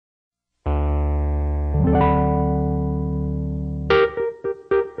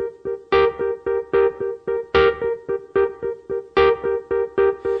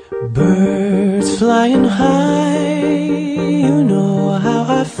flying high, you know how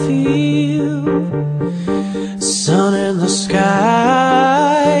I feel. Sun in the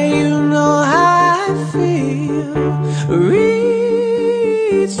sky, you know how I feel.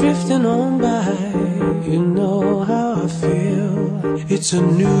 Reeds drifting on by, you know how I feel. It's a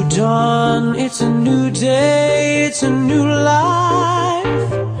new dawn, it's a new day, it's a new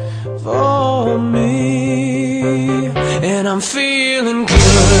life for me, and I'm feeling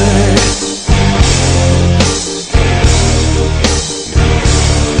good.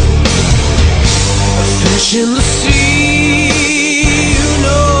 Fish in the sea, you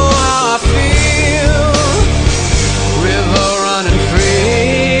know how I feel. River running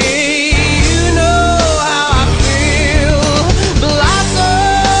free, you know how I feel.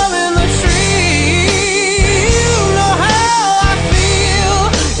 Blossom in the tree, you know how I feel.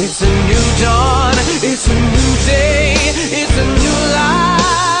 It's a new dawn, it's a new day, it's a new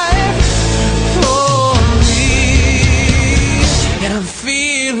life for me, and I'm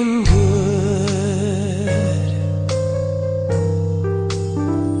feeling good.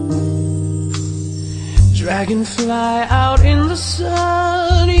 Dragonfly out in the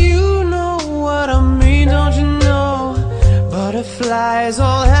sun, you know what I mean, don't you know? Butterflies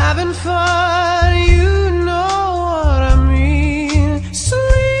all having fun, you know what I mean.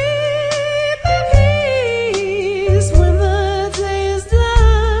 Sleep in peace when the day is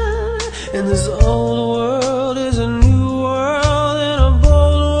done, and this old world is a new world and a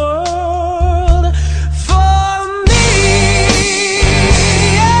bold world for me.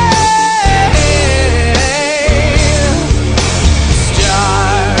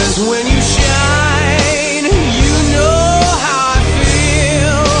 Stars, when you shine, you know how I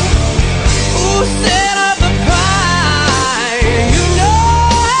feel. Ooh, set up the pie, you know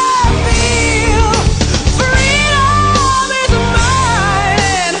how I feel. Freedom is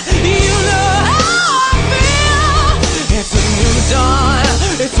mine, you know how I feel. It's a new dawn,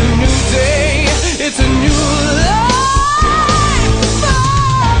 it's a new day, it's a new life.